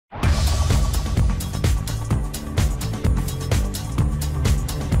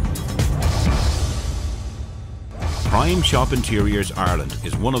Prime Shop Interiors Ireland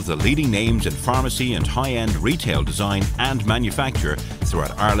is one of the leading names in pharmacy and high-end retail design and manufacture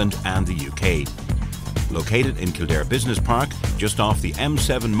throughout Ireland and the UK. Located in Kildare Business Park, just off the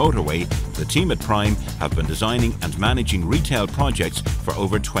M7 motorway, the team at Prime have been designing and managing retail projects for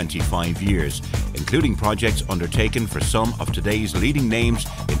over 25 years, including projects undertaken for some of today's leading names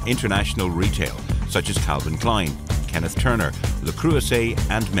in international retail, such as Calvin Klein, Kenneth Turner, Le Creuset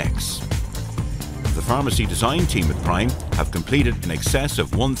and Mex. The pharmacy design team at Prime have completed in excess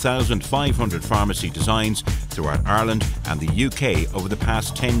of 1,500 pharmacy designs throughout Ireland and the UK over the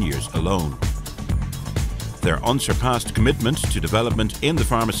past 10 years alone. Their unsurpassed commitment to development in the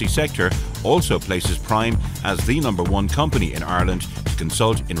pharmacy sector also places Prime as the #1 company in Ireland to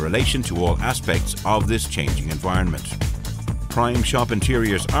consult in relation to all aspects of this changing environment. Prime Shop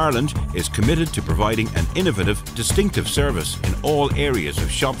Interiors Ireland is committed to providing an innovative, distinctive service in all areas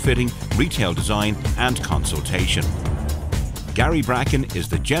of shop fitting, retail design and consultation. Gary Bracken is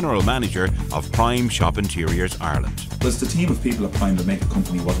the General Manager of Prime Shop Interiors Ireland. Well, it's the team of people at Prime that make the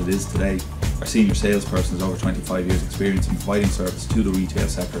company what it is today. Our senior salesperson has over 25 years experience in providing service to the retail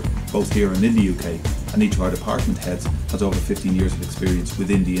sector, both here and in the UK, and each of our department heads has over 15 years of experience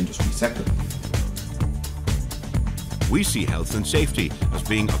within the industry sector. We see health and safety as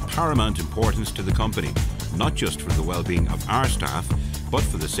being of paramount importance to the company, not just for the well-being of our staff, but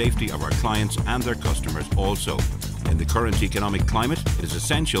for the safety of our clients and their customers also. In the current economic climate, it is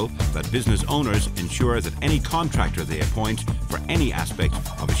essential that business owners ensure that any contractor they appoint for any aspect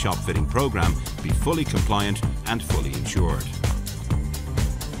of a shop fitting programme be fully compliant and fully insured.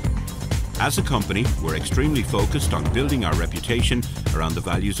 As a company, we're extremely focused on building our reputation around the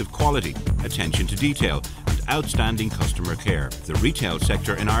values of quality, attention to detail and outstanding customer care. The retail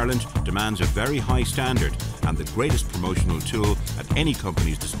sector in Ireland demands a very high standard, and the greatest promotional tool at any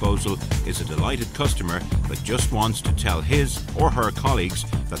company's disposal is a delighted customer that just wants to tell his or her colleagues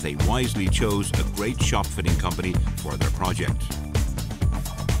that they wisely chose a great shop fitting company for their project.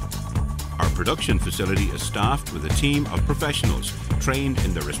 Our production facility is staffed with a team of professionals trained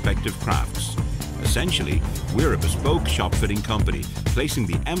in their respective crafts. Essentially, we're a bespoke shop fitting company, placing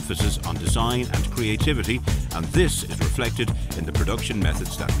the emphasis on design and creativity, and this is reflected in the production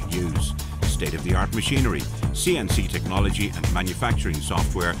methods that we use. State-of-the-art machinery, CNC technology and manufacturing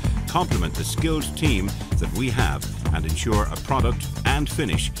software complement the skilled team that we have and ensure a product and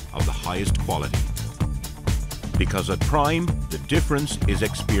finish of the highest quality. Because at Prime, the difference is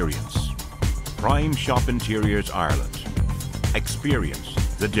experience. Prime Shop Interiors Ireland. Experience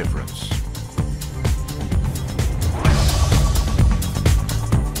the difference.